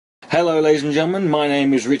Hello ladies and gentlemen, my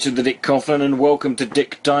name is Richard the Dick Coughlin and welcome to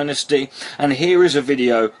Dick Dynasty, and here is a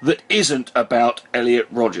video that isn't about Elliot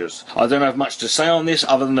Rodgers. I don't have much to say on this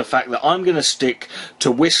other than the fact that I'm going to stick to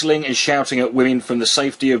whistling and shouting at women from the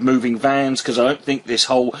safety of moving vans, because I don't think this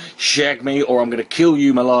whole shag me or I'm going to kill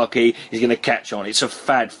you malarkey is going to catch on. It's a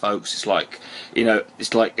fad, folks. It's like,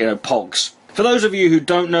 pogs. For those of you who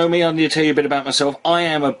don't know me, I need to tell you a bit about myself. I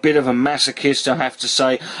am a bit of a masochist, I have to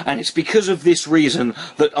say, and it's because of this reason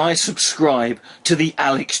that I subscribe to the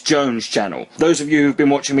Alex Jones channel. Those of you who've been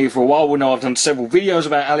watching me for a while will know I've done several videos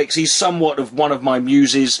about Alex. He's somewhat of one of my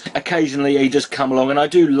muses. Occasionally he does come along, and I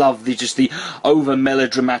do love the over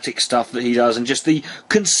melodramatic stuff that he does, and just the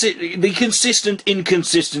consistent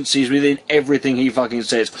inconsistencies within everything he fucking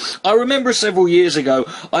says. I remember several years ago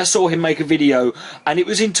I saw him make a video, and it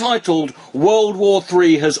was entitled World War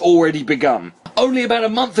III has already begun. Only about a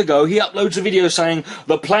month ago he uploads a video saying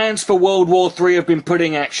the plans for World War III have been put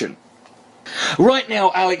in action. Right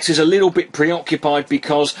now Alex is a little bit preoccupied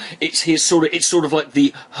because it's sort of like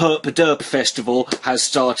the Herp Derp Festival has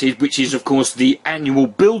started, which is of course the annual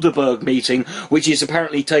Bilderberg meeting, which is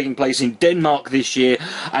apparently taking place in Denmark this year,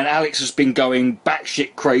 and Alex has been going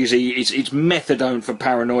batshit crazy. It's methadone for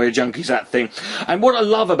paranoia junkies, that thing. And what I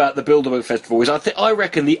love about the Bilderberg Festival is I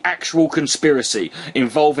reckon the actual conspiracy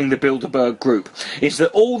involving the Bilderberg group is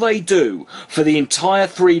that all they do for the entire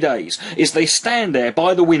 3 days is they stand there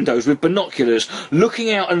by the windows with binoculars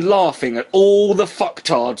looking out and laughing at all the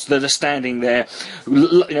fucktards that are standing there,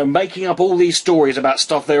 making up all these stories about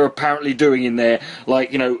stuff they're apparently doing in there,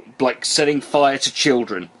 like setting fire to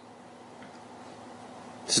children.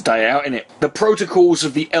 It's a day out, innit? The protocols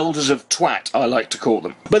of the elders of twat, I like to call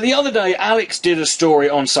them. But the other day, Alex did a story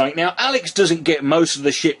on something. Now, Alex doesn't get most of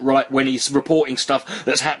the shit right when he's reporting stuff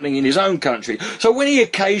that's happening in his own country. So when he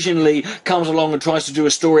occasionally comes along and tries to do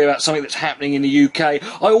a story about something that's happening in the UK,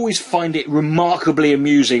 I always find it remarkably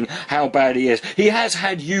amusing how bad he is. He has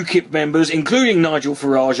had UKIP members, including Nigel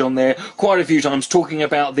Farage, on there quite a few times, talking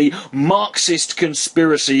about the Marxist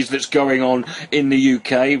conspiracies that's going on in the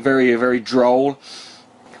UK. Very, very droll.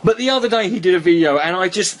 But the other day he did a video, and I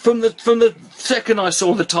just, from the second I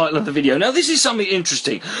saw the title of the video, now this is something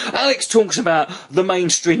interesting. Alex talks about the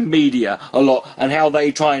mainstream media a lot and how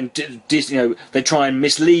they try and they try and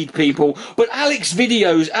mislead people. But Alex's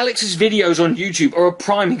videos on YouTube are a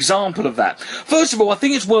prime example of that. First of all, I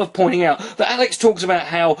think it's worth pointing out that Alex talks about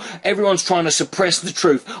how everyone's trying to suppress the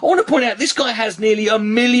truth. I want to point out this guy has nearly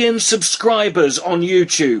 1 million subscribers on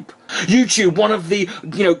YouTube. YouTube, one of the,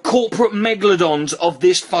 corporate megalodons of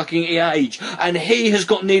this fucking age, and he has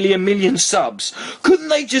got nearly 1 million subs. Couldn't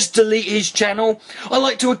they just delete his channel? I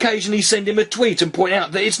like to occasionally send him a tweet and point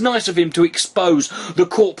out that it's nice of him to expose the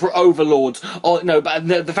corporate overlords, or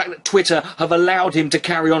the fact that Twitter have allowed him to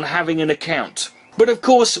carry on having an account. But of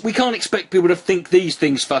course, we can't expect people to think these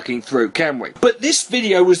things fucking through, can we? But this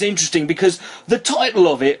video was interesting because the title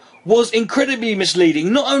of it was incredibly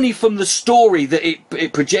misleading, not only from the story that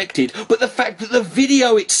it projected, but the fact that the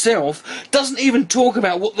video itself doesn't even talk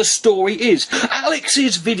about what the story is.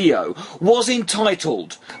 Alex's video was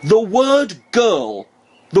entitled The Word Girl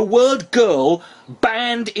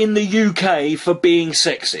banned in the UK for being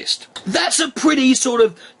sexist. That's a pretty sort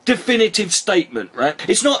of definitive statement, right?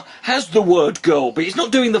 It's not has the word girl, but it's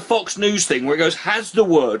not doing the Fox News thing where it goes has the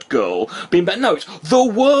word girl been banned. No, it's the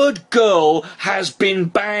word girl has been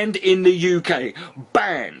banned in the UK.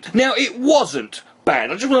 Banned. Now, it wasn't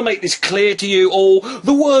banned. I just want to make this clear to you all.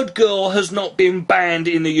 The word girl has not been banned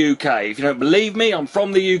in the UK. If you don't believe me, I'm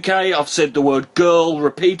from the UK. I've said the word girl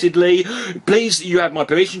repeatedly. Please, you have my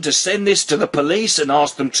permission to send this to the police and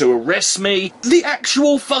ask them to arrest me. The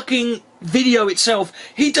actual fucking video itself,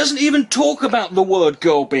 he doesn't even talk about the word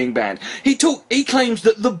girl being banned. He claims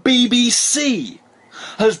that the BBC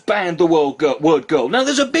has banned the word girl. Now,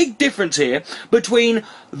 there's a big difference here between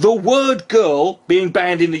the word girl being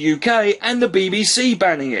banned in the UK and the BBC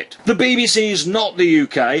banning it. The BBC is not the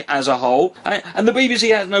UK as a whole, and the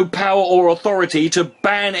BBC has no power or authority to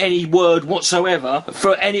ban any word whatsoever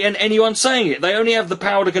for anyone saying it. They only have the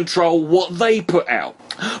power to control what they put out.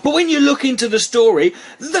 But when you look into the story,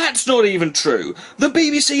 that's not even true. The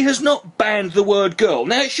BBC has not banned the word girl.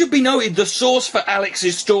 Now, it should be noted the source for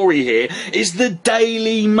Alex's story here is the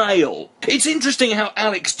Daily Mail. It's interesting how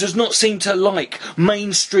Alex does not seem to like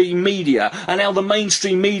mainstream media, and how the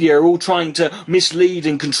mainstream media are all trying to mislead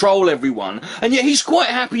and control everyone, and yet he's quite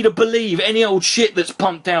happy to believe any old shit that's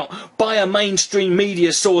pumped out by a mainstream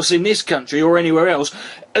media source in this country or anywhere else,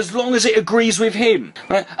 as long as it agrees with him.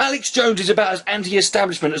 Right? Alex Jones is about as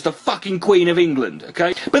anti-establishment as the fucking Queen of England,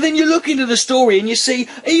 okay? But then you look into the story and you see,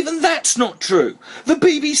 even that's not true. The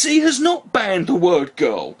BBC has not banned the word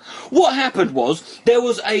girl. What happened was, there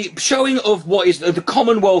was a showing of what is the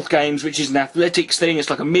Commonwealth Games, which is an athletics thing, it's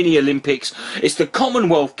like a mini Olympics, it's the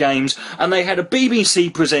Commonwealth Games, and they had a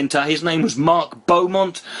BBC presenter, his name was Mark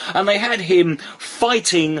Beaumont, and they had him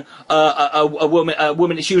fighting a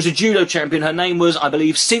woman, she was a judo champion, her name was, I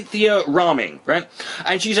believe, Cynthia Raming, right?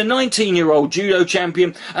 And she's a 19-year-old judo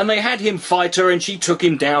champion, and they had him fight her, and she took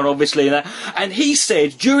him down, obviously, and he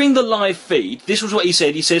said, during the live feed, this was what he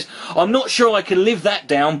said, he says, "I'm not sure I can live that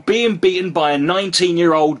down, being beaten by a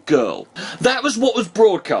 19-year-old girl." That was what was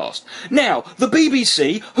broadcast. Now, the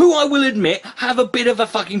BBC, who I will admit, have a bit of a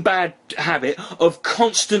fucking bad habit of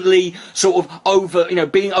constantly sort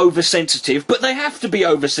of being oversensitive, but they have to be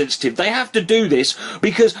oversensitive. They have to do this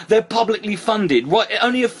because they're publicly funded, right?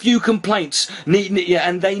 Only a few complaints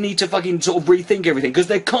and they need to fucking sort of rethink everything because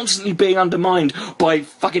they're constantly being undermined by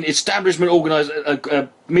fucking establishment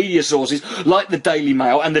media sources like the Daily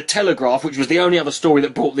Mail and the Telegraph, which was the only other story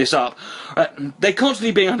that brought this up. They're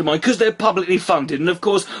constantly being undermined because they're publicly funded, and of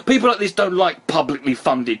course people like this don't like publicly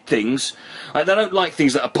funded things. They don't like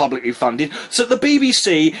things that are publicly funded. So the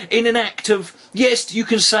BBC, in an act of, yes, you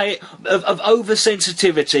can say it, of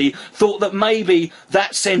oversensitivity, thought that maybe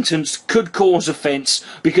that sentence could cause offence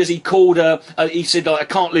because he called her, he said, "I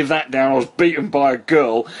can't live that down, I was beaten by a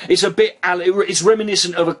girl." It's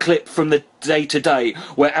reminiscent of a clip from the Day Today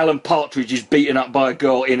where Alan Partridge is beaten up by a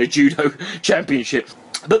girl in a judo championship.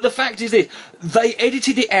 But the fact is this, they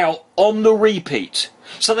edited it out on the repeat.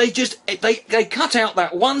 So they cut out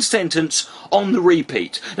that one sentence on the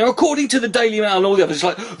repeat. Now, according to the Daily Mail and all the others, it's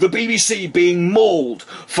like the BBC being mauled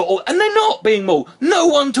for all, and they're not being mauled. No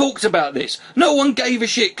one talked about this. No one gave a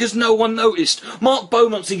shit because no one noticed. Mark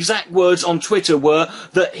Beaumont's exact words on Twitter were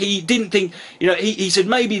that he didn't think, he said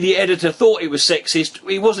maybe the editor thought it was sexist.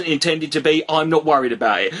 It wasn't intended to be. I'm not worried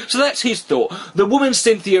about it. So that's his thought. The woman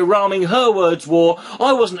Cynthia Raming, her words were,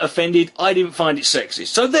 "I wasn't offended. I didn't find it sexist."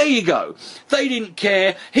 So there you go. They didn't care.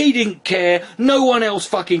 He didn't care. No one else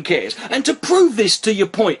fucking cares. And to prove this to your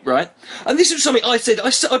point, right? And this is something I said.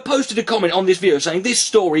 I posted a comment on this video saying this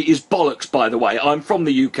story is bollocks, by the way. I'm from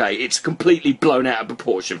the UK. It's completely blown out of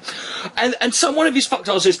proportion. And one of his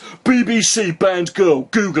fucktards says, "BBC banned girl.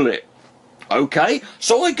 Google it." Okay,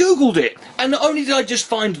 so I googled it, and not only did I just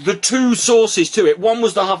find the two sources to it, one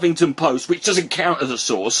was the Huffington Post, which doesn't count as a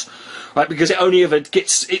source, right, because it only ever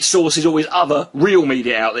gets its sources always other real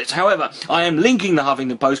media outlets. However, I am linking the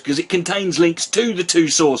Huffington Post because it contains links to the two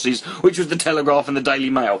sources, which was the Telegraph and the Daily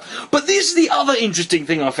Mail. But this is the other interesting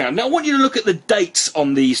thing I found. Now I want you to look at the dates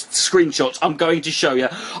on these screenshots I'm going to show you.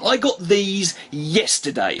 I got these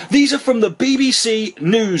yesterday. These are from the BBC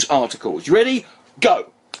News articles. You ready? Go!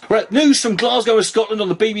 Right, news from Glasgow and Scotland on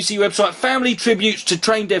the BBC website. Family tributes to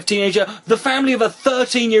train deaf teenager. The family of a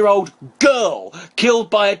 13-year-old girl killed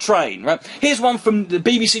by a train. Right, here's one from the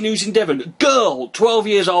BBC News in Devon. Girl, 12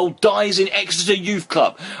 years old, dies in Exeter Youth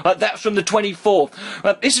Club. Right, that's from the 24th.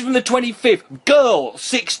 Right, this is from the 25th. Girl,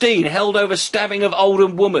 16, held over stabbing of older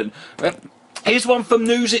woman. Right, here's one from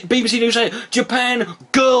BBC News. Japan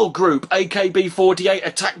girl group AKB48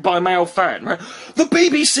 attacked by male fan. Right? The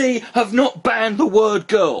BBC have not banned the word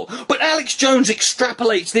girl, but Alex Jones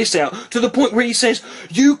extrapolates this out to the point where he says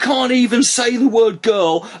you can't even say the word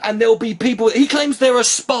girl, and there'll be people. He claims there are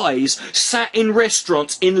spies sat in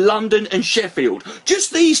restaurants in London and Sheffield,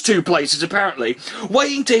 just these two places apparently,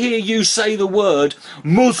 waiting to hear you say the word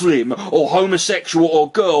Muslim or homosexual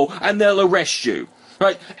or girl, and they'll arrest you.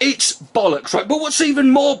 Right, it's bollocks, right? But what's even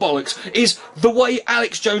more bollocks is the way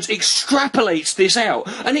Alex Jones extrapolates this out.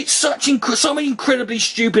 And it's so incredibly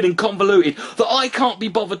stupid and convoluted that I can't be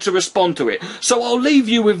bothered to respond to it. So I'll leave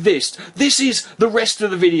you with this. This is the rest of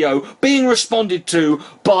the video being responded to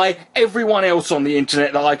by everyone else on the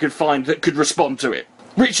internet that I could find that could respond to it.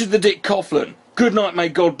 Richard the Dick Coughlin. Good night, may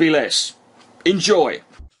God be less. Enjoy.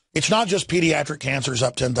 It's not just pediatric cancers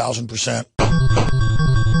up 10,000%.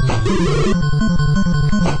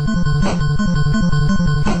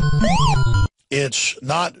 It's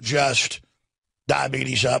not just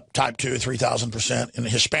diabetes up type 2, 3,000%. In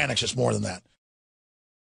Hispanics, it's more than that.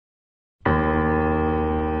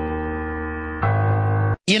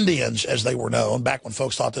 Indians, as they were known, back when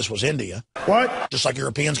folks thought this was India. What? Just like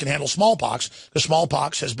Europeans can handle smallpox, because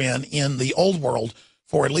smallpox has been in the old world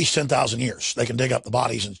for at least 10,000 years. They can dig up the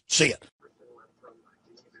bodies and see it.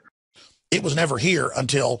 It was never here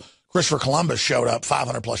until Christopher Columbus showed up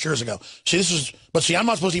 500 plus years ago. See, I'm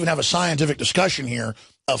not supposed to even have a scientific discussion here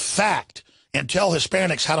of fact and tell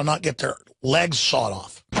Hispanics how to not get their legs sawed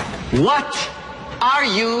off. What are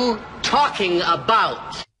you talking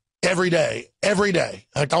about? Every day. In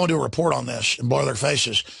fact, I want to do a report on this and blow their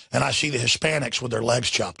faces, and I see the Hispanics with their legs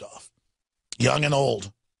chopped off, young and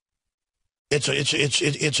old. It's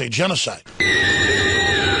a genocide.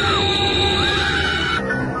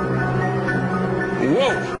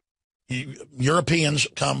 Whoa! Europeans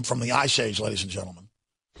come from the Ice Age, ladies and gentlemen.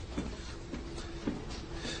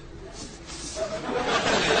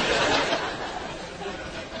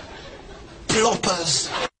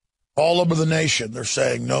 Bloppers. All over the nation, they're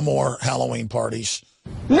saying no more Halloween parties.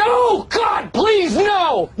 No! God, please,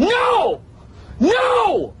 no! No!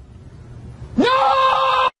 No!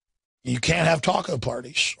 No! You can't have taco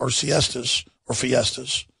parties or siestas or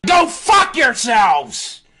fiestas. Go fuck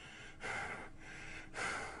yourselves!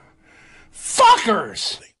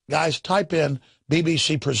 Fuckers! Guys, type in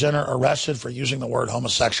BBC presenter arrested for using the word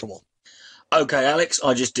homosexual. Okay, Alex,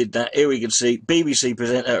 I just did that. Here we can see BBC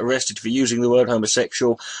presenter arrested for using the word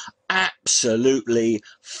homosexual. Absolutely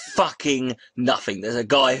fucking nothing. There's a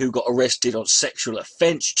guy who got arrested on sexual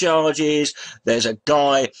offence charges. There's a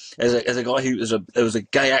guy there was a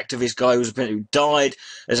gay activist guy who died.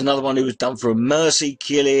 There's another one who was done for a mercy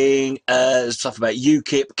killing. There's stuff about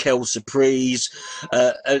UKIP, Kel Surprise.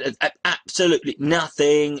 Absolutely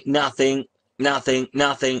nothing.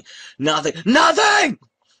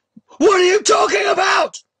 What are you talking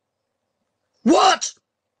about? What?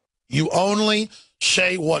 You only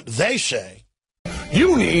say what they say.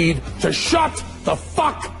 You need to shut the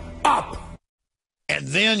fuck up! And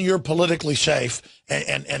then you're politically safe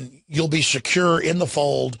and you'll be secure in the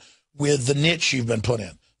fold with the niche you've been put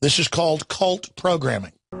in. This is called cult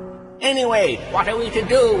programming. Anyway, what are we to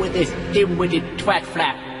do with this dim-witted twat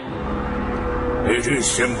flap? It is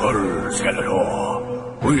simple, Skeletor.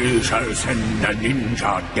 We shall send a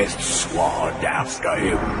ninja death squad after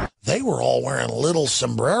him. They were all wearing little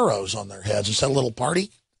sombreros on their heads instead of a little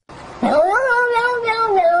party. No.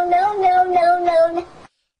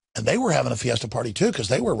 And they were having a fiesta party too because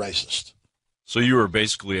they were racist. So you were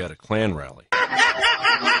basically at a Klan rally.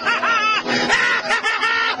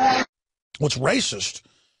 What's racist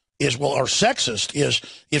is, or sexist is,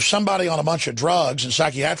 if somebody on a bunch of drugs and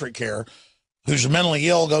psychiatric care who's mentally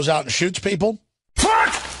ill goes out and shoots people.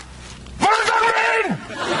 Fuck! What does that mean?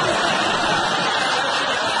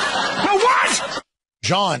 No, what?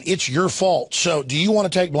 John, it's your fault. So do you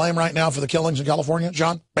want to take blame right now for the killings in California,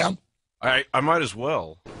 John? Bam? I might as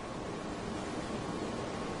well.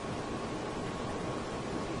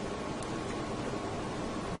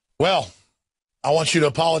 Well, I want you to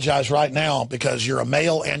apologize right now because you're a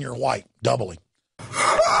male and you're white, doubly.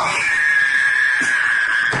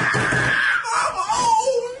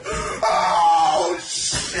 Oh,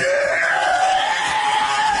 shit!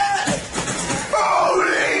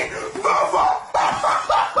 Holy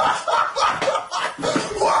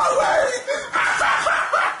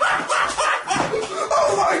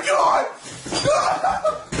oh my God!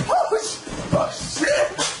 Oh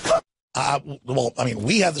shit! Well, I mean,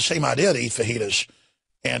 we have the same idea to eat fajitas,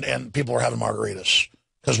 and people are having margaritas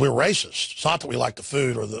because we're racist. It's not that we like the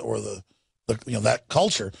food or the that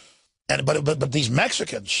culture, but these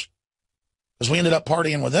Mexicans, because we ended up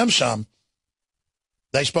partying with them some,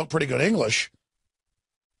 they spoke pretty good English.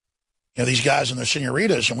 These guys and their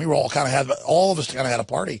senoritas, and we were all all of us kind of had a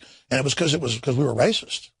party, and it was because we were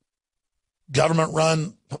racist.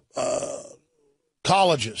 Government-run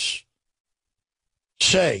colleges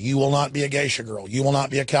say you will not be a geisha girl, you will not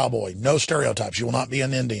be a cowboy, no stereotypes, you will not be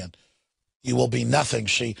an Indian, you will be nothing.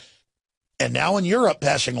 See, and now in Europe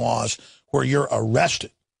passing laws where you're arrested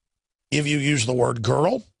if you use the word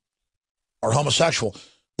girl or homosexual.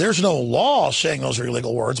 There's no law saying those are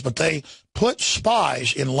illegal words, but they put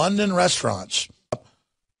spies in London restaurants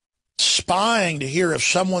spying to hear if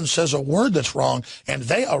someone says a word that's wrong, and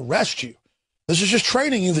they arrest you. This is just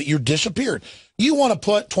training you that you disappeared. You want to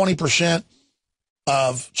put 20%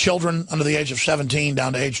 of children under the age of 17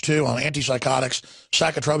 down to age 2 on antipsychotics,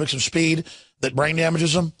 psychotropics, and speed that brain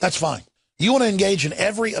damages them? That's fine. You want to engage in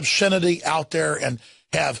every obscenity out there and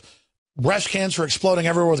have breast cancer exploding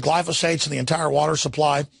everywhere with glyphosates in the entire water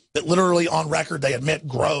supply that literally on record they admit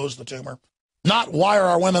grows the tumor. Not why are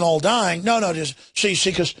our women all dying? No, just see,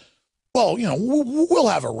 because, well, we'll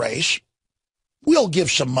have a race. We'll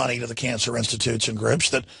give some money to the cancer institutes and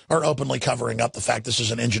groups that are openly covering up the fact this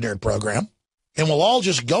is an engineered program. And we'll all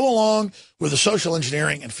just go along with the social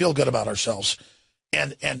engineering and feel good about ourselves.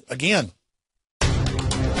 And again,